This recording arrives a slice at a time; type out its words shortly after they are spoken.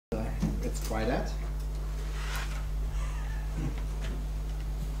try that.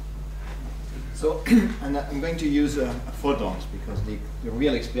 So, and I'm going to use photons because the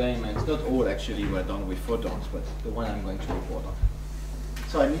real experiments, not all actually were done with photons, but the one I'm going to report on.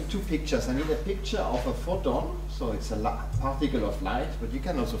 So I need two pictures. I need a picture of a photon, so it's a particle of light, but you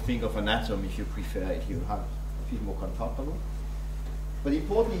can also think of an atom if you prefer, if you feel more comfortable. But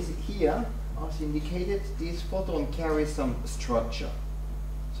important is here, as indicated, this photon carries some structure.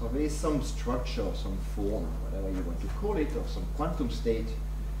 So there is some structure, some form, whatever you want to call it, or some quantum state.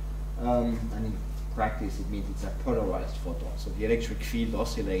 And in practice, it means it's a polarized photon. So the electric field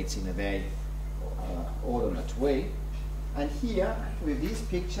oscillates in a very ordinate way. And here, with this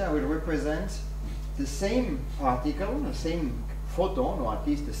picture, I will represent the same particle, the same photon, or at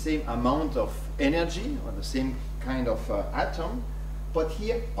least the same amount of energy, or the same kind of atom, but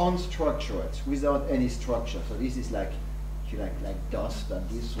here unstructured, without any structure. So this is like, if you like dust, and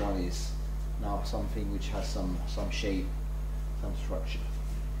this one is now something which has some shape, some structure.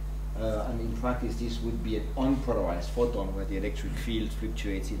 And in practice, this would be an unpolarized photon where the electric field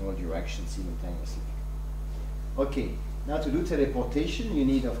fluctuates in all directions simultaneously. Okay, now to do teleportation, you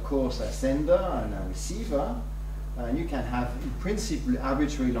need, of course, a sender and a receiver. And you can have, in principle,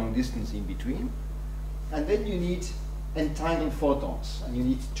 arbitrary long distance in between. And then you need entangled photons. And you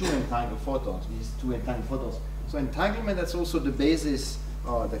need two entangled photons, these two entangled photons. So entanglement, that's also the basis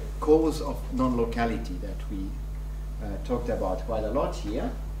or the cause of non-locality that we talked about quite a lot here.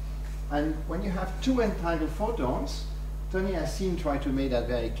 And when you have two entangled photons, Tony Gisin tried to make that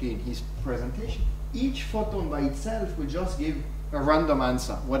very clear in his presentation. Each photon by itself will just give a random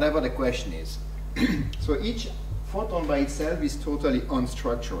answer, whatever the question is. So each photon by itself is totally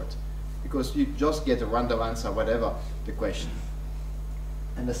unstructured, because you just get a random answer, whatever the question.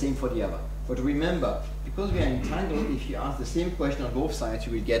 And the same for the other. But remember, because we are entangled, if you ask the same question on both sides,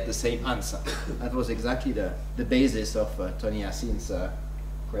 you will get the same answer. That was exactly the basis of Tony Gisin's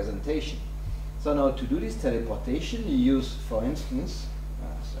presentation. So now to do this teleportation, you use, for instance,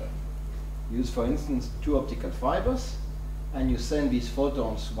 two optical fibers, and you send these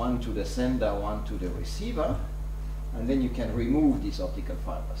photons, one to the sender, one to the receiver, and then you can remove these optical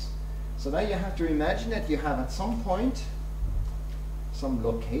fibers. So now you have to imagine that you have at some point, some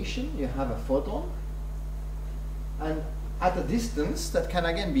location, you have a photon, and at a distance that can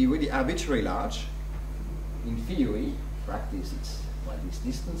again be really arbitrarily large. In theory, practice it's this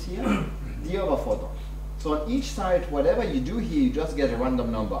distance here, the other photon. So on each side, whatever you do here, you just get a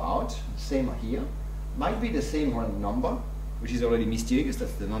random number out. Same here. Might be the same random number, which is already mysterious,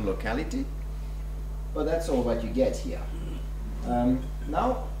 that's the non-locality. But that's all what you get here.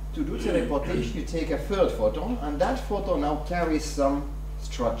 Now, to do teleportation, you take a third photon, and that photon now carries some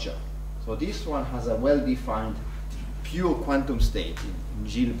structure. So this one has a well-defined pure quantum state. In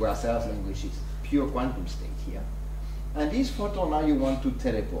Gilles Brasser's language, it's pure quantum state here. And this photon now you want to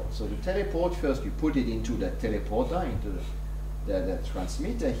teleport. So to teleport, first you put it into the teleporter, into the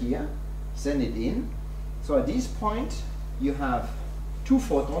transmitter here, send it in. So at this point, you have two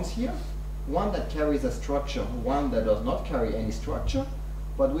photons here, one that carries a structure, one that does not carry any structure,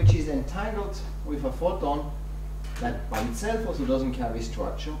 but which is entangled with a photon that by itself also doesn't carry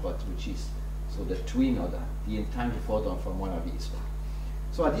structure, but which is so the twin or the entangled photon from one of these.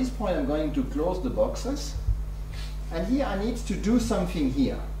 So at this point, I'm going to close the boxes. And here I need to do something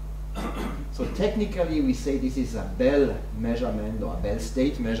here. So technically we say this is a Bell measurement or a Bell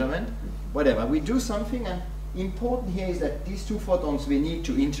state measurement, whatever. We do something, and important here is that these two photons, we need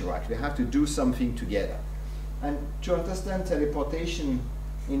to interact. We have to do something together. And to understand teleportation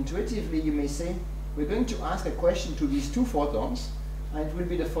intuitively, you may say, we're going to ask a question to these two photons, and it will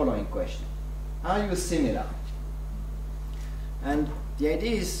be the following question. Are you similar? And the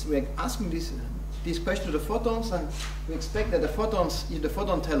idea is we're asking this question to the photons, and we expect that the photons, if the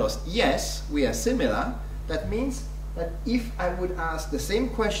photons tell us, yes, we are similar, that means that if I would ask the same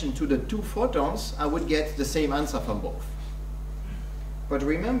question to the two photons, I would get the same answer from both. But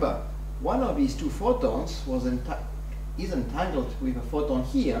remember, one of these two photons is entangled with a photon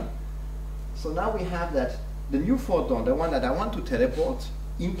here. So now we have that the new photon, the one that I want to teleport,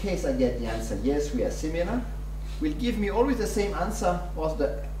 in case I get the answer, yes, we are similar, will give me always the same answer as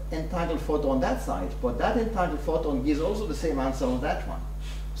the entangled photon on that side, but that entangled photon gives also the same answer on that one.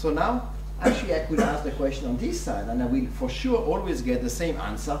 So now, actually I could ask the question on this side, and I will for sure always get the same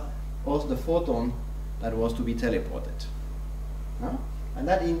answer as the photon that was to be teleported. Huh? And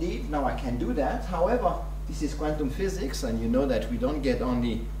that indeed, now I can do that. However, this is quantum physics, and you know that we don't get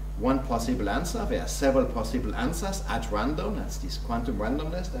only one possible answer. There are several possible answers at random. That's this quantum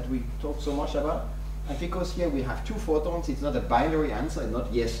randomness that we talk so much about. And because here we have two photons, it's not a binary answer, it's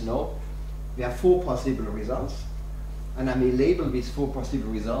not yes, no. we have 4 possible results, and I may label these 4 possible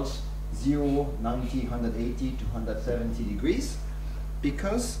results 0, 90, 180 to 170 degrees,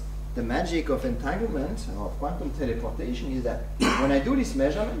 because the magic of entanglement or of quantum teleportation is that when I do these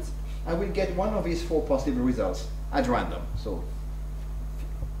measurements, I will get one of these 4 possible results at random. So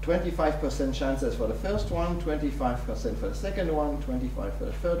 25% chances for the first one, 25% for the second one, 25 for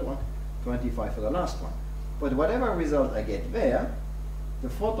the third one, 25 for the last one. But whatever result I get there, the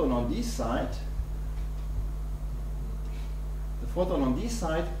photon on this side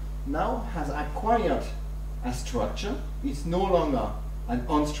now has acquired a structure. It's no longer an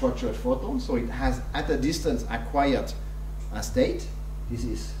unstructured photon, so it has at a distance acquired a state. This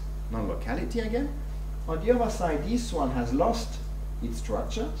is non-locality again. On the other side, this one has lost its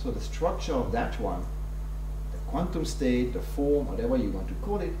structure, so the structure of that one, the quantum state, the form, whatever you want to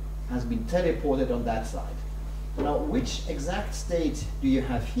call it, has been teleported on that side. Now, which exact state do you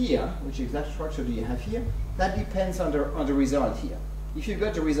have here, which exact structure do you have here? That depends on the result here. If you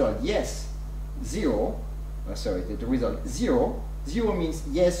got the result yes, 0, the result 0, 0 means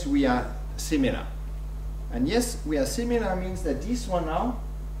yes, we are similar. And yes, we are similar means that this one now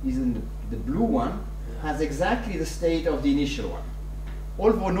is in the blue one, has exactly the state of the initial one.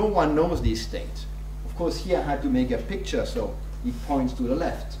 Although no one knows this state. Of course, here I had to make a picture so it points to the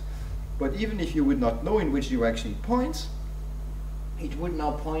left. But even if you would not know in which direction it points, it would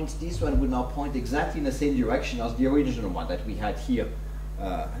now point, this one would now point exactly in the same direction as the original one that we had here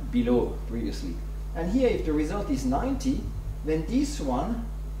below previously. And here, if the result is 90, then this one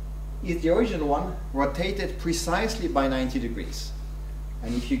is the original one rotated precisely by 90 degrees.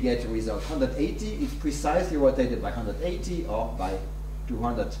 And if you get a result 180, it's precisely rotated by 180 or by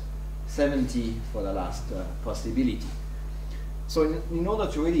 270 for the last possibility. So in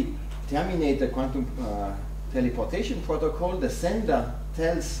order to really terminate the quantum teleportation protocol, the sender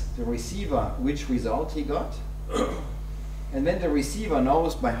tells the receiver which result he got, and then the receiver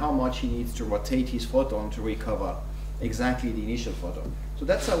knows by how much he needs to rotate his photon to recover exactly the initial photon. So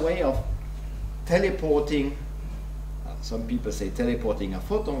that's a way of teleporting. Some people say teleporting a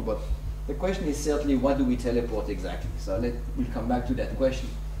photon, but the question is certainly what do we teleport exactly? So we'll come back to that question.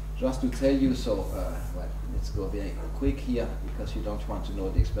 Just to tell you, so well, let's go very quick here because you don't want to know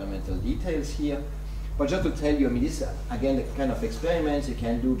the experimental details here. But just to tell you, I mean, this again the kind of experiments you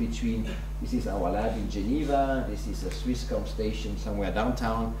can do between, this is our lab in Geneva, this is a Swisscom station somewhere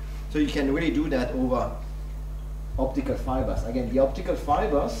downtown. So you can really do that over optical fibers. Again, the optical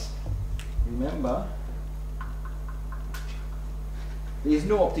fibers, remember, there is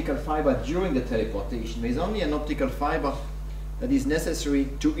no optical fiber during the teleportation. There is only an optical fiber that is necessary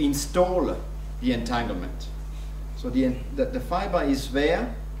to install the entanglement. So the fiber is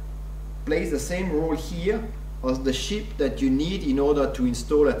there, plays the same role here as the chip that you need in order to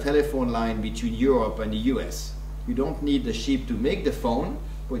install a telephone line between Europe and the US. You don't need the chip to make the phone,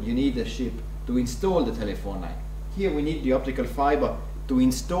 but you need the chip to install the telephone line. Here we need the optical fiber to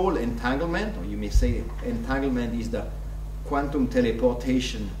install entanglement, or you may say entanglement is the quantum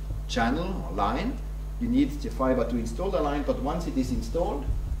teleportation channel or line. You need the fiber to install the line, but once it is installed,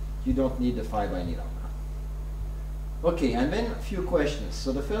 you don't need the fiber any longer. Okay, and then a few questions.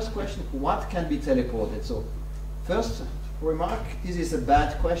 So the first question, what can be teleported? So first remark, this is a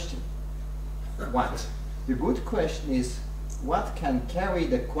bad question. What? The good question is, what can carry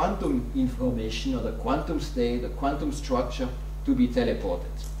the quantum information or the quantum state, the quantum structure to be teleported?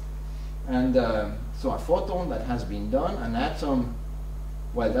 And so a photon, that has been done. An atom,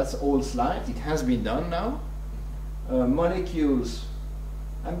 well, that's old slide. It has been done now. Molecules,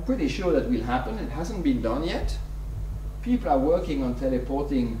 I'm pretty sure that will happen. It hasn't been done yet. People are working on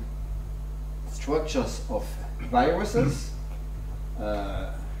teleporting structures of viruses.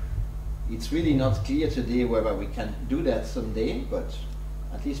 It's really not clear today whether we can do that someday, but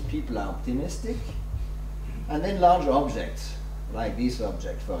at least people are optimistic. And then large objects, like this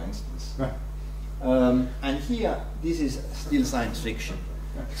object, for instance. And here, this is still science fiction.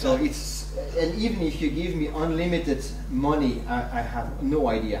 So it's, and even if you give me unlimited money, I have no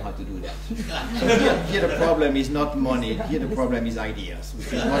idea how to do that. So here the problem is not money, here the problem is ideas,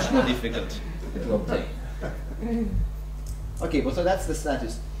 which is much more difficult to obtain. Okay, but so that's the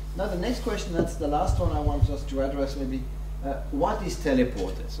status. Now the next question, that's the last one I want us to address maybe. What is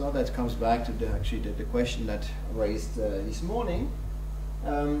teleported? So that comes back to the question that I raised this morning.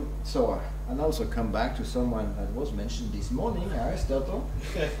 I'll also come back to someone that was mentioned this morning, Aristotle.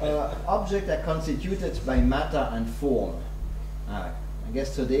 Object are constituted by matter and form. I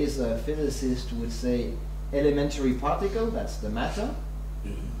guess today's physicist would say elementary particle, that's the matter,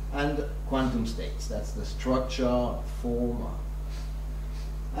 and quantum states, that's the structure, form.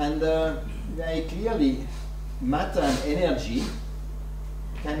 And very clearly, matter and energy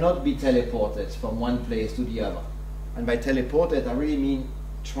cannot be teleported from one place to the other. And by teleported, I really mean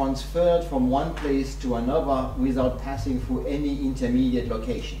transferred from one place to another without passing through any intermediate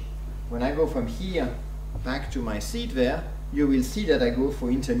location. When I go from here back to my seat there, you will see that I go for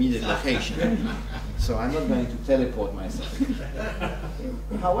intermediate location. So I'm not going to teleport myself.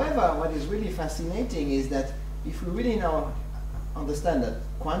 However, what is really fascinating is that if we really now understand that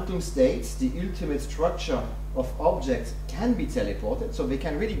quantum states, the ultimate structure of objects, can be teleported, so they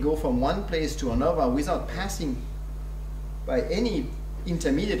can really go from one place to another without passing by any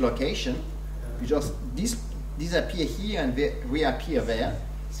intermediate location. You just disappear here and reappear there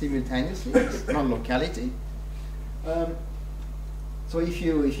simultaneously. It's non-locality. So if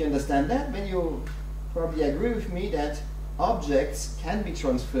you understand that, then you probably agree with me that objects can be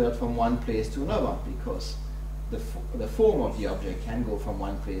transferred from one place to another, because the form of the object can go from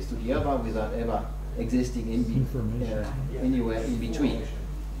one place to the other without ever existing anywhere in between.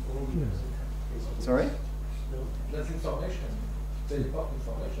 Sorry? That's information. Teleport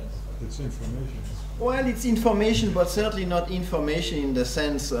information. It's information. Well, it's information, but certainly not information in the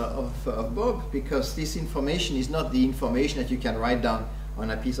sense of Bob, because this information is not the information that you can write down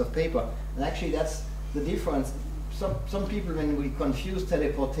on a piece of paper. And actually, that's the difference. Some people, when we confuse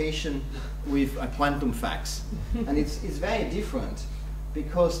teleportation with a quantum fax, and it's very different,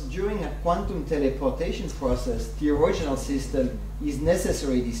 because during a quantum teleportation process, the original system is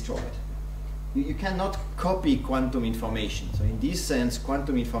necessarily destroyed. You cannot copy quantum information. So in this sense,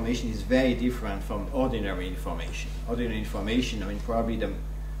 quantum information is very different from ordinary information. Ordinary information, I mean, probably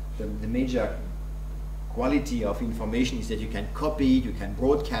the major quality of information is that you can copy it, you can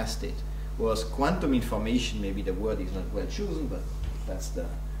broadcast it. Whereas quantum information, maybe the word is not well chosen, but that's the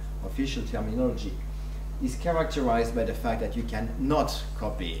official terminology, is characterized by the fact that you cannot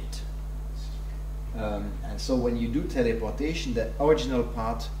copy it. And so when you do teleportation, the original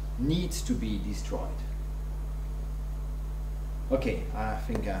part needs to be destroyed. Okay, I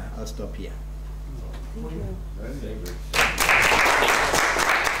think I'll stop here. We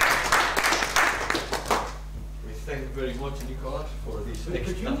thank you very much, Nicolas, for this Could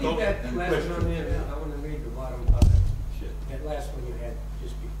extra you talk read that and last question. one in? I want to read the bottom of it. Sure. That last one you had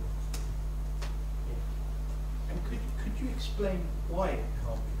just before. Yeah. And could you explain why it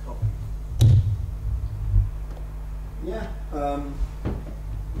can't be copied? Yeah.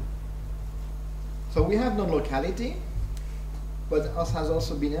 So we have non-locality, but as has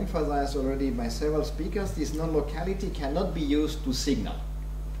also been emphasized already by several speakers, this non-locality cannot be used to signal.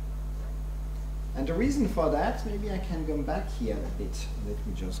 And the reason for that, maybe I can come back here a bit. Let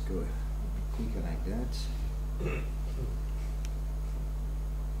me just go quicker like that.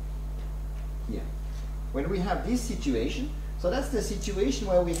 Here. When we have this situation, so that's the situation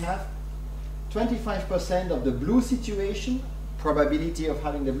where we have 25% of the blue situation, probability of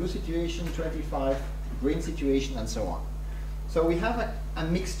having the blue situation, 25 green situation, and so on. So we have a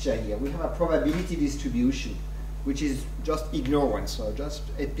mixture here. We have a probability distribution, which is just ignorance, or just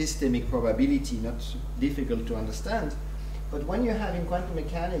epistemic probability, not difficult to understand. But when you have in quantum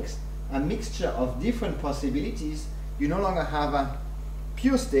mechanics a mixture of different possibilities, you no longer have a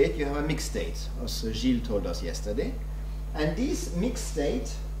pure state, you have a mixed state, as Gilles told us yesterday. And this mixed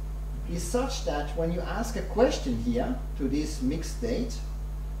state is such that when you ask a question here to this mixed state,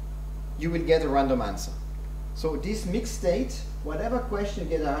 you will get a random answer. So this mixed state, whatever question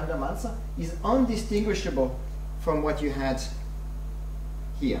you get a random answer, is undistinguishable from what you had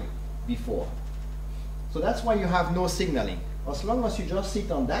here before. So that's why you have no signaling. As long as you just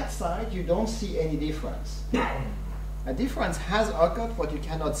sit on that side, you don't see any difference. A difference has occurred, but you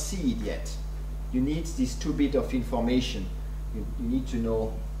cannot see it yet. You need this 2 bit of information. You need to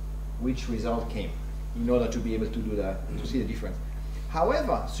know which result came in order to be able to do to see the difference.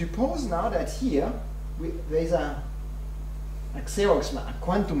 However, suppose now that here there is a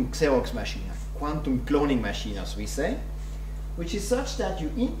quantum Xerox machine, a quantum cloning machine, as we say, which is such that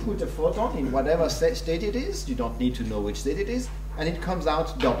you input a photon in whatever state it is, you don't need to know which state it is, and it comes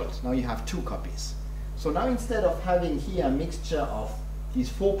out doubled. Now you have 2 copies. So now instead of having here a mixture of these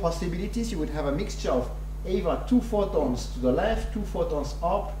 4 possibilities, you would have a mixture of either 2 photons to the left, 2 photons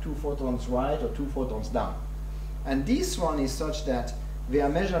up, 2 photons right, or 2 photons down. And this one is such that there are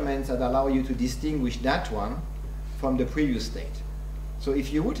measurements that allow you to distinguish that one from the previous state. So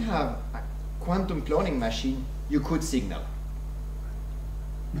if you would have a quantum cloning machine, you could signal.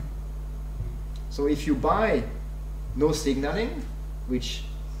 So if you buy no signaling, which,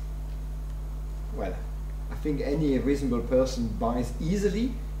 well, I think any reasonable person buys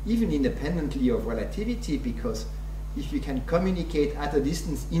easily, even independently of relativity, because if you can communicate at a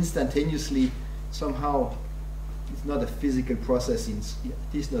distance instantaneously, somehow it's not a physical process, it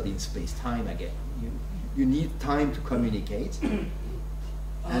is not in space-time again. You need time to communicate.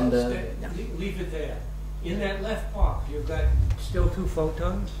 And yeah. Leave it there. In that left box, you've got still 2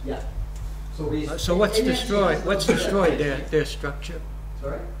 photons? Yeah. So what's destroyed? What's destroyed? Their structure?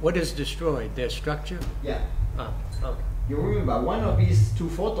 Sorry? What is destroyed? Their structure? Yeah. Oh, okay. You remember, one of these 2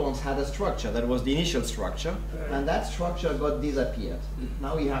 photons had a structure, that was the initial structure, and that structure got disappeared.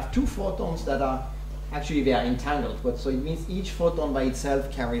 Now we have 2 photons that are, actually they are entangled, but so it means each photon by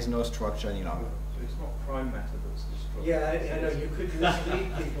itself carries no structure any longer. So it's not prime matter that's destroyed. Yeah, I know. You could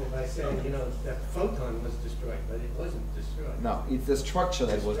mislead people by saying, that photon was destroyed, but it wasn't destroyed. No, it's the structure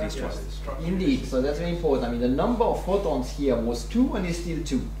that was Structure. destroyed. Yes, structure. Indeed, so that's very important. I mean, the number of photons here was 2 and is still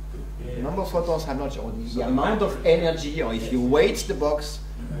 2. Yeah. The number of photons have not changed. So The the amount of matter is- energy, or if you weight the box,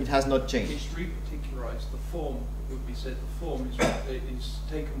 it has not changed. It's reparticularized. The form, it would be said, the form is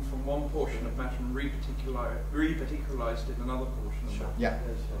taken from one portion of matter and reparticularized in another portion of matter. Yeah.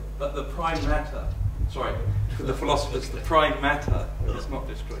 But the prime matter, sorry, for the philosophers, the prime matter is not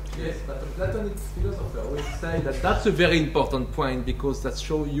destroyed. Yes, but the Platonic philosopher will say that that's a very important point, because that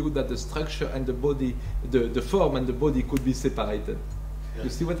shows you that the structure and the body, the form and the body could be separated. You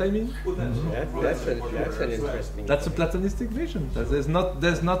see what I mean? Well, That's an interesting. That's a Platonistic vision. That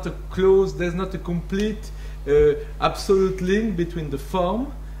there's not a complete, absolute link between the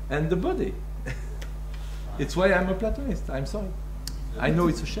form and the body. It's why I'm a Platonist. I'm sorry. I know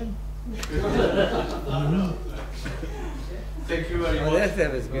it's a shame. Thank you very Oh, much.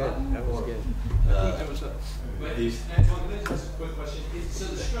 that was good. That was good. That was a, Antoine, can I ask a quick question? So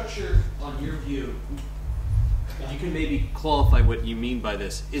the structure, on your view, you can maybe qualify what you mean by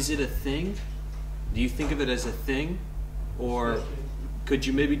this. Is it a thing? Do you think of it as a thing? Or could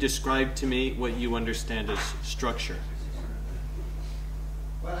you maybe describe to me what you understand as structure?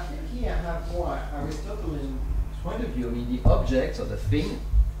 Well, I think here I have more Aristotelian point of view. I mean, the object or the thing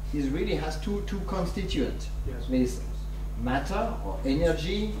really has two constituents. Yes. There is matter or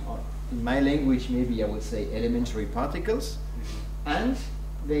energy, or in my language maybe I would say elementary particles, and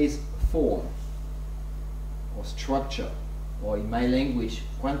there is form or structure, or in my language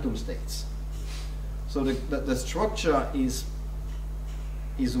quantum states. So the structure is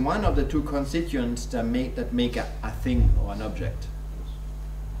one of the 2 constituents that make a thing or an object.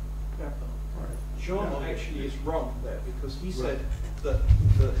 Jean actually is wrong there, because he said that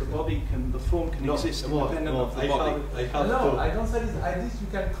the form can exist independent of the body. No, I don't say this. You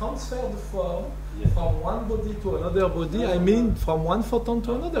can transfer the form from one body to another body. I mean, from one photon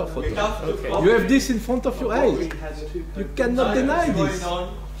to another photon. You have this in front of your eyes. You cannot deny this.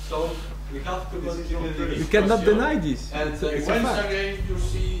 So we have to continue. You cannot deny this. And It's a once fact. again, you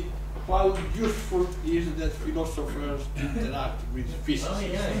see how useful is that philosophers interact with physicists. Oh,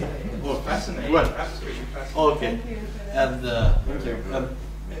 yeah. Oh, Fascinating, well, absolutely fascinating. okay. And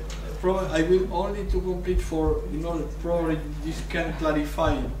I will only to complete probably this can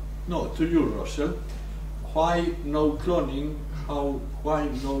clarify, to you, Russell, why no cloning, why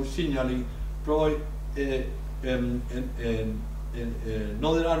no signaling, probably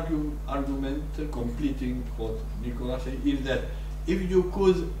another argument completing what Nicolas said is that if you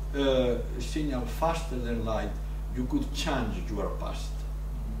could signal faster than light, you could change your past.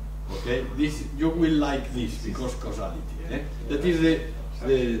 Okay, this you will like this because causality. That is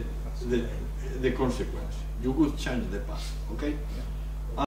the consequence. You could change the past. Okay.